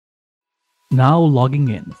Now logging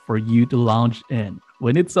in for you to lounge in.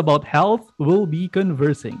 When it's about health, we'll be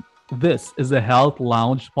conversing. This is the Health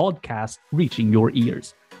Lounge podcast reaching your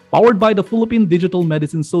ears. Powered by the Philippine Digital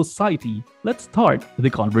Medicine Society, let's start the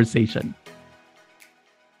conversation.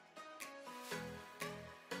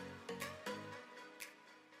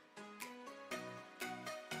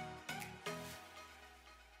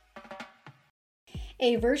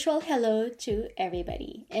 A virtual hello to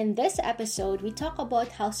everybody. In this episode, we talk about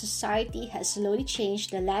how society has slowly changed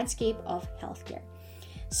the landscape of healthcare.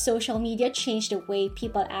 Social media changed the way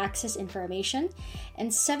people access information, and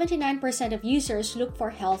 79% of users look for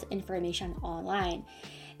health information online.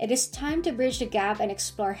 It is time to bridge the gap and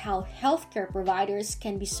explore how healthcare providers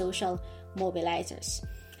can be social mobilizers.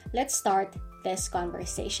 Let's start this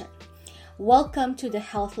conversation. Welcome to the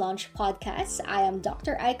Health Launch Podcast. I am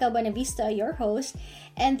Dr. Aika Buenavista, your host,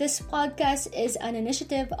 and this podcast is an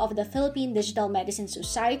initiative of the Philippine Digital Medicine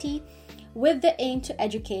Society with the aim to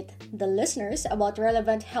educate the listeners about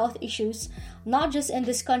relevant health issues, not just in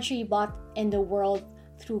this country but in the world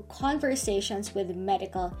through conversations with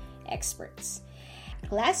medical experts.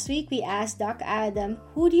 Last week, we asked Doc Adam,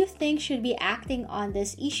 who do you think should be acting on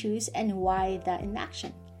these issues and why the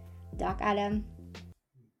inaction? Doc Adam?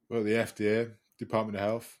 Well, the FDA, Department of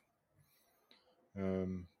Health.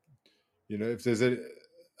 If there's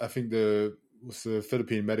I think the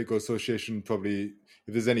Philippine Medical Association probably,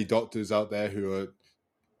 if there's any doctors out there who are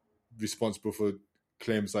responsible for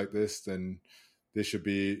claims like this, then they should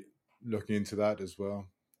be looking into that as well.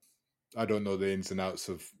 I don't know the ins and outs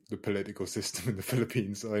of the political system in the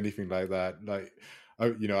Philippines or anything like that.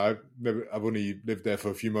 I've only lived there for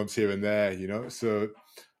a few months here and there, so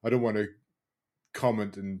I don't want to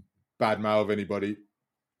comment and badmouth anybody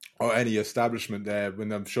or any establishment there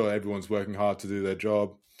when I'm sure everyone's working hard to do their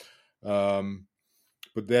job.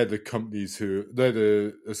 But they're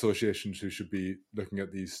the associations who should be looking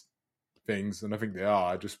at these things, and I think they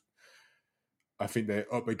are. I think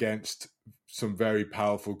they're up against some very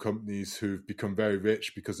powerful companies who've become very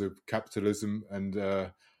rich because of capitalism and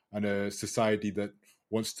a society that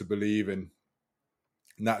wants to believe in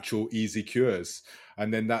natural, easy cures,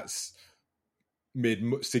 and then that's made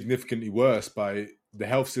significantly worse by the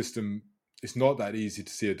health system. It's not that easy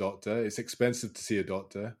to see a doctor. It's expensive to see a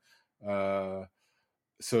doctor.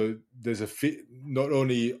 So there's not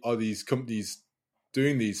only are these companies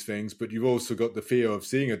doing these things, but you've also got the fear of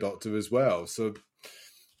seeing a doctor as well. So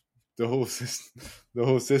the whole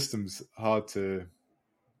system's hard to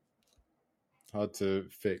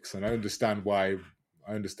fix. And I understand why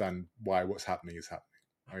what's happening is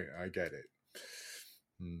happening. I get it.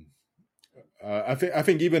 I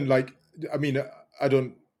think even I've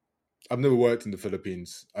never worked in the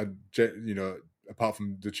Philippines, apart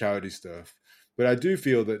from the charity stuff, but I do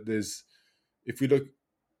feel that if we look,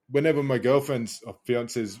 whenever my girlfriend's or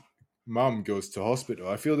fiance's mum goes to hospital,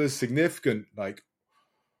 I feel there's significant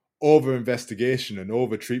over investigation and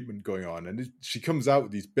over treatment going on, and she comes out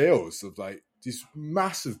with these bills of these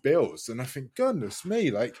massive bills, and I think, goodness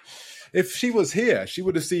me, if she was here, she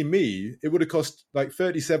would have seen me. It would have cost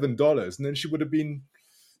 $37, and then she would have been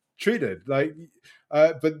treated.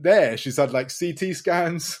 But there, she's had CT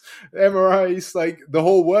scans, MRIs, the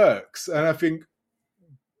whole works, and I think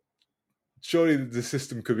surely the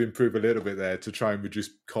system could improve a little bit there to try and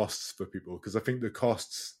reduce costs for people, because I think the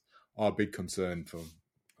costs are a big concern for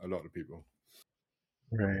a lot of people.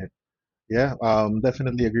 Right. Yeah,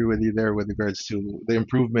 definitely agree with you there with regards to the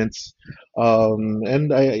improvements.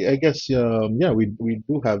 And I guess, yeah, we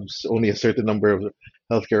do have only a certain number of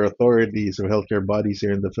healthcare authorities or healthcare bodies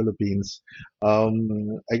here in the Philippines.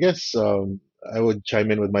 I guess I would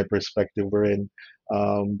chime in with my perspective wherein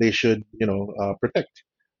they should, protect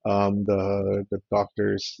the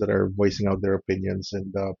doctors that are voicing out their opinions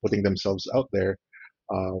and putting themselves out there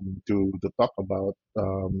to talk about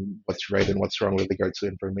what's right and what's wrong with regards to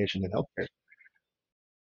information in healthcare.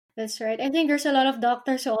 That's right. I think there's a lot of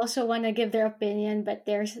doctors who also want to give their opinion, but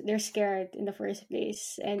they're scared in the first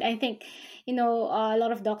place. And I think, a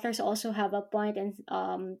lot of doctors also have a point, and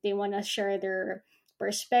they want to share their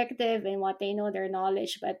perspective and what they know, their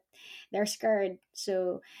knowledge, but they're scared.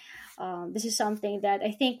 So this is something that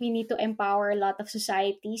I think we need to empower a lot of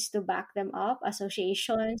societies to back them up,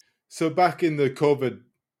 associations. So back in the COVID,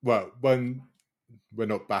 well, when we're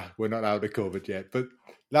not out of COVID yet, but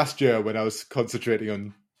last year when I was concentrating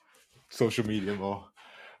on social media more,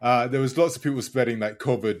 there was lots of people spreading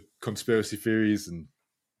COVID conspiracy theories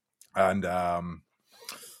and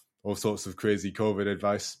all sorts of crazy COVID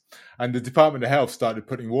advice. And the Department of Health started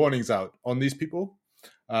putting warnings out on these people,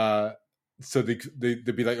 so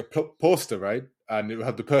there'd be like a poster, right? And it would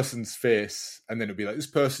have the person's face, and then it'd be like, this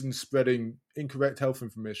person's spreading incorrect health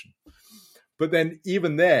information. But then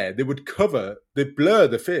even there, they'd blur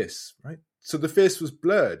the face, right? So the face was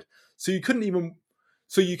blurred. So you couldn't even,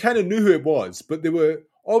 so you kind of knew who it was, but they were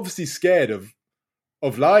obviously scared of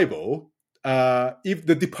libel. Even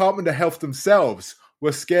the Department of Health themselves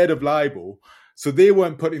were scared of libel. So they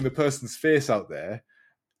weren't putting the person's face out there,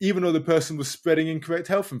 even though the person was spreading incorrect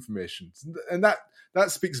health information. And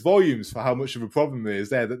that speaks volumes for how much of a problem there is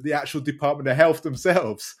there, that the actual Department of Health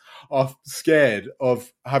themselves are scared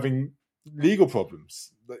of having legal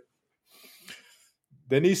problems. Like,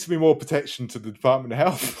 there needs to be more protection to the Department of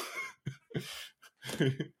Health.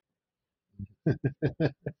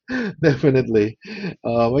 Definitely.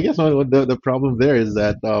 I guess the problem there is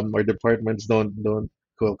that our departments don't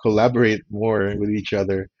collaborate more with each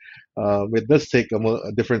other. It does take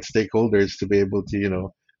different stakeholders to be able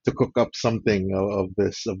to to cook up something of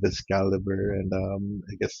this caliber, and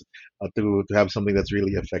I guess to have something that's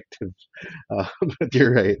really effective. But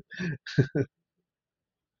you're right.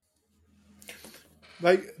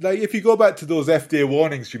 Like if you go back to those FDA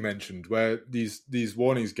warnings you mentioned, where these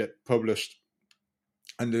warnings get published,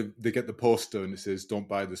 and they get the poster and it says, "Don't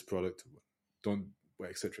buy this product, don't,"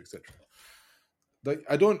 etc., etc. Like,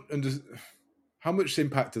 I don't understand, how much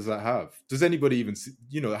impact does that have? Does anybody even see,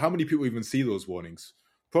 how many people even see those warnings?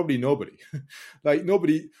 Probably nobody. Like,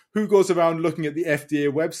 nobody who goes around looking at the FDA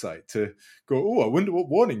website to go, "Oh, I wonder what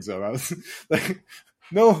warnings are out." Like,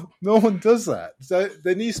 no one does that. So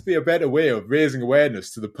there needs to be a better way of raising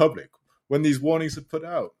awareness to the public when these warnings are put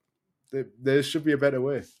out. There should be a better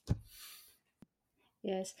way.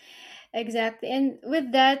 Yes, exactly. And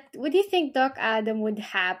with that, what do you think, Doc Adam, would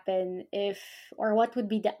happen if, or what would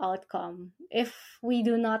be the outcome if we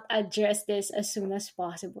do not address this as soon as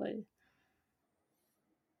possible?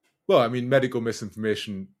 Well, I mean, medical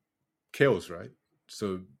misinformation kills, right?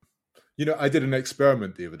 So, I did an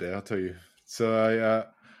experiment the other day, I'll tell you. So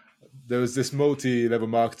there was this multi-level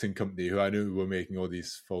marketing company who I knew were making all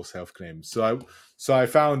these false health claims. So I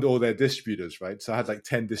found all their distributors, right? So I had like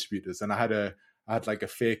 10 distributors, and I had like a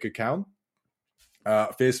fake account,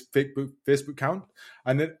 Facebook account,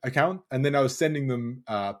 and then I was sending them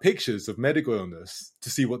pictures of medical illness to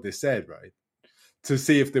see what they said, right? To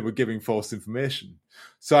see if they were giving false information.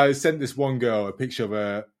 So I sent this one girl a picture of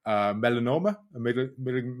a melanoma, a malignant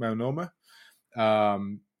melanoma,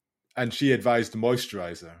 and she advised a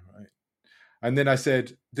moisturizer, right? And then I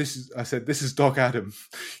said, "This is Doc Adam.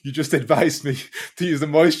 You just advised me to use a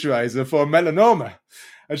moisturizer for a melanoma."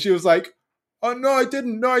 And she was like, "Oh, no, I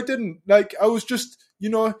didn't. No, I didn't. Like, I was just,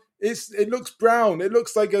 it looks brown. It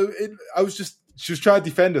looks like she was trying to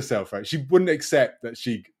defend herself, right? She wouldn't accept that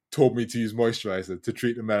she told me to use moisturizer to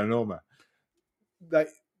treat the melanoma. Like,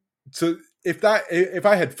 so if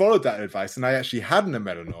I had followed that advice and I actually hadn't a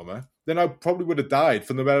melanoma, then I probably would have died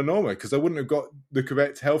from the melanoma because I wouldn't have got the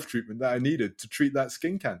correct health treatment that I needed to treat that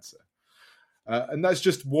skin cancer. And that's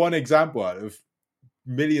just one example out of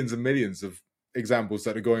millions and millions of examples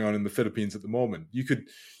that are going on in the Philippines at the moment. You could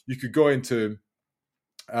go into,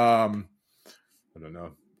 I don't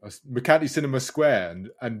know, Makati Cinema Square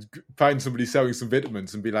and find somebody selling some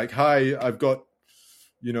vitamins and be like, "Hi, I've got,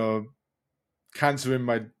 cancer in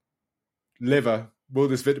my liver. Will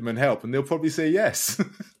this vitamin help?" And they'll probably say yes.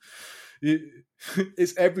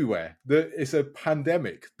 It's everywhere. It's a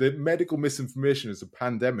pandemic. The medical misinformation is a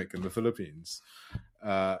pandemic in the Philippines,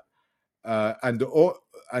 and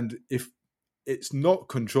if it's not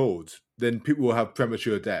controlled, then people will have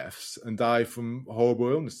premature deaths and die from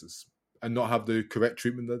horrible illnesses and not have the correct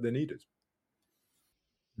treatment that they needed.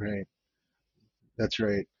 Right. That's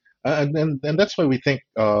right. And that's why we think,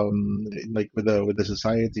 like with the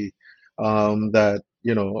society, that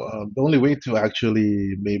the only way to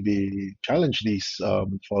actually maybe challenge these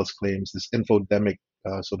false claims, this infodemic,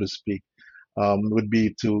 so to speak, would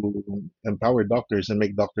be to empower doctors and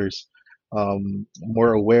make doctors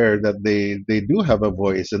more aware that they do have a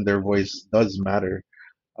voice and their voice does matter.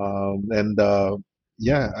 And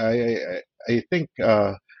yeah, I think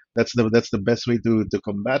that's the best way to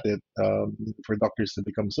combat it, for doctors to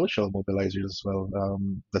become social mobilizers as well.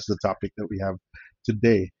 That's the topic that we have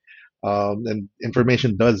today. And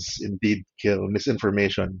information does indeed kill.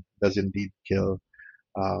 Misinformation does indeed kill.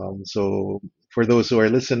 So for those who are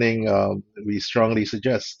listening, we strongly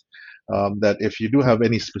suggest that if you do have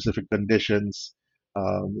any specific conditions,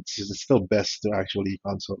 it's still best to actually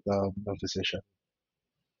consult a physician.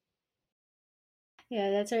 Yeah,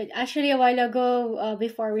 that's right. Actually, a while ago,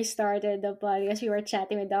 before we started the podcast, we were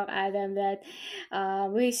chatting with Doc Adam that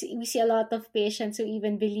we see a lot of patients who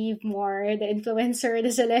even believe more the influencer,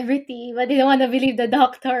 the celebrity, but they don't want to believe the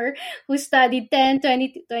doctor who studied 10,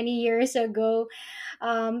 20 years ago.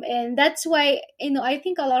 And that's why, I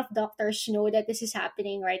think a lot of doctors know that this is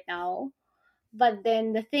happening right now. But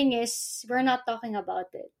then the thing is, we're not talking about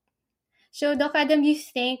it. So, Doc Adam, you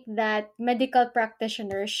think that medical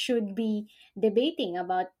practitioners should be debating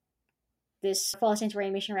about this false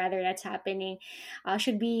information rather that's happening,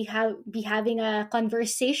 should be having a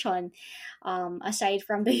conversation, aside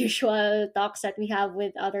from the usual talks that we have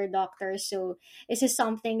with other doctors. So is this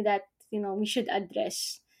something that we should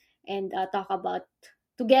address and talk about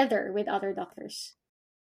together with other doctors?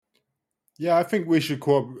 Yeah, I think we should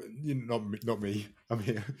cooperate. Not me. I'm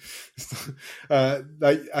here.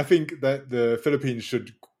 I think that the Philippines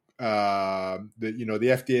should, the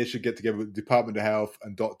FDA should get together with the Department of Health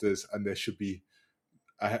and doctors, and there should be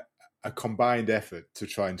a combined effort to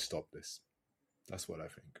try and stop this. That's what I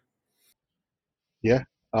think. Yeah.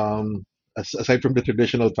 Aside from the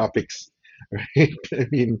traditional topics, right? I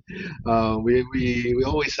mean, we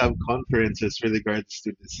always have conferences with regards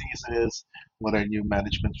to diseases, what are new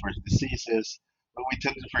management for diseases, but we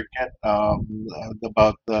tend to forget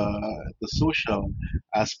about the social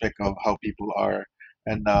aspect of how people are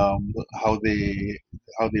and how they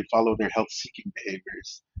follow their health-seeking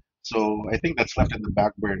behaviors. So I think that's left in the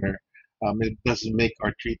back burner. It does make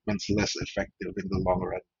our treatments less effective in the long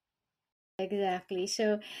run. Exactly.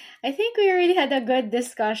 So I think we really had a good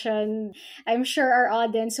discussion. I'm sure our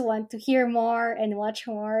audience want to hear more and watch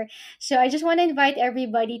more. So I just want to invite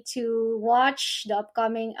everybody to watch the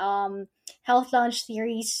upcoming Health Launch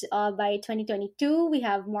series by 2022. We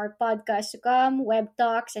have more podcasts to come, web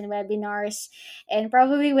talks and webinars, and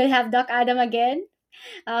probably we'll have Doc Adam again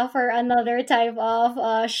for another type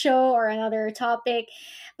of show or another topic.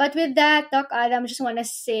 But with that, Doc Adam, just want to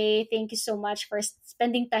say thank you so much for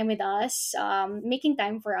spending time with us, making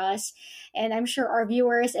time for us. And I'm sure our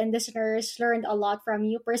viewers and listeners learned a lot from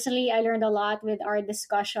you. Personally, I learned a lot with our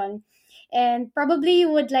discussion. And probably you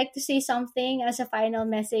would like to say something as a final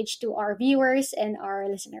message to our viewers and our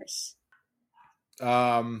listeners.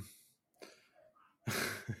 Um,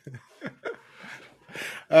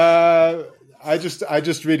 I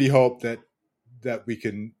just really hope that we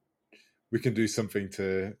can do something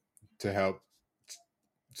to help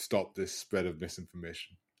stop this spread of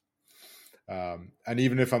misinformation. And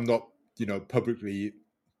even if I'm not, publicly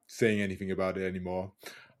saying anything about it anymore,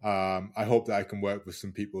 I hope that I can work with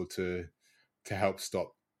some people to help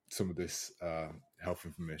stop some of this health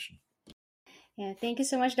information. Yeah, thank you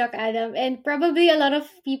so much, Doc Adam. And probably a lot of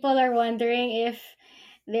people are wondering if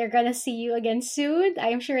they're gonna see you again soon.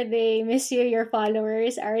 I'm sure they miss you, your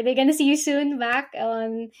followers. Are they gonna see you soon back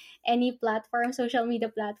on any platform, social media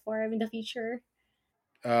platform in the future?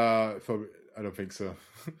 Probably, I don't think so.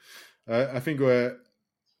 I think we're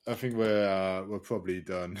probably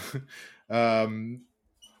done.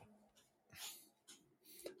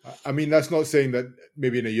 I mean, that's not saying that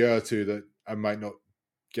maybe in a year or two that I might not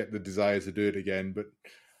get the desire to do it again, but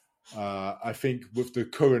I think with the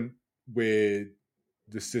current way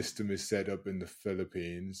the system is set up in the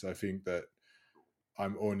Philippines, I think that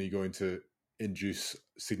I'm only going to induce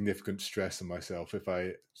significant stress on myself if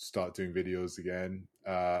I start doing videos again.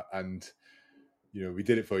 And we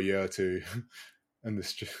did it for a year or two, and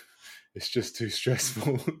it's just too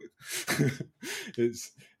stressful.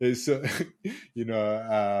 it's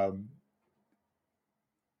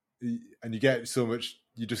and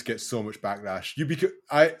you just get so much backlash.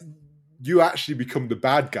 You actually become the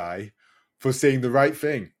bad guy for saying the right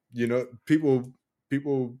thing. People,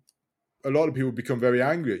 a lot of people become very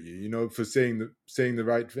angry at you, for saying the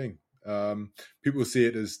right thing. People see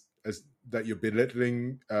it as that you're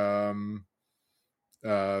belittling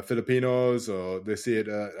Filipinos, or they see it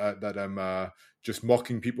that I'm just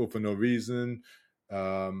mocking people for no reason.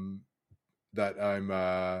 That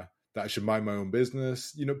I should mind my own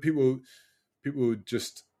business. People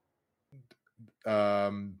just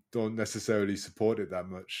don't necessarily support it that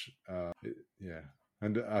much. Yeah,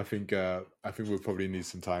 and I think we'll probably need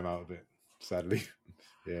some time out of it. Sadly,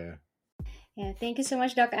 yeah. Yeah, thank you so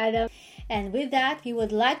much, Doc Adam. And with that, we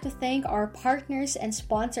would like to thank our partners and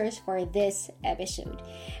sponsors for this episode.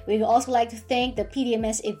 We would also like to thank the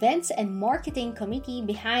PDMS Events and Marketing Committee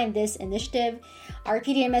behind this initiative, our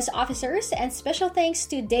PDMS officers, and special thanks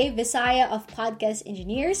to Dave Visaya of Podcast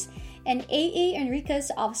Engineers and AA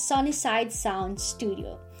Enriquez of Sunnyside Sound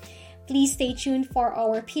Studio. Please stay tuned for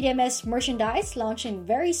our PDMS merchandise launching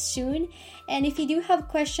very soon. And if you do have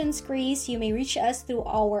questions, queries, you may reach us through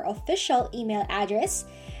our official email address,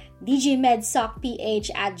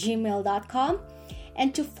 dgmedsocph@gmail.com.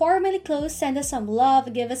 And to formally close, send us some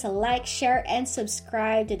love, give us a like, share, and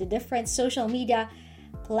subscribe to the different social media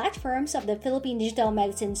platforms of the Philippine Digital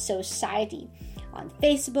Medicine Society on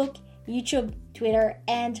Facebook, YouTube, Twitter,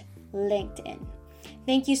 and LinkedIn.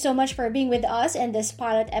 Thank you so much for being with us in this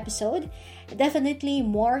pilot episode. Definitely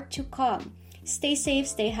more to come. Stay safe,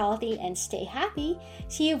 stay healthy, and stay happy.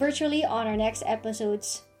 See you virtually on our next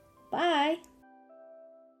episodes. Bye!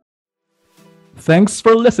 Thanks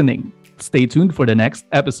for listening. Stay tuned for the next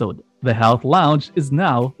episode. The Health Lounge is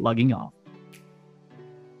now logging off.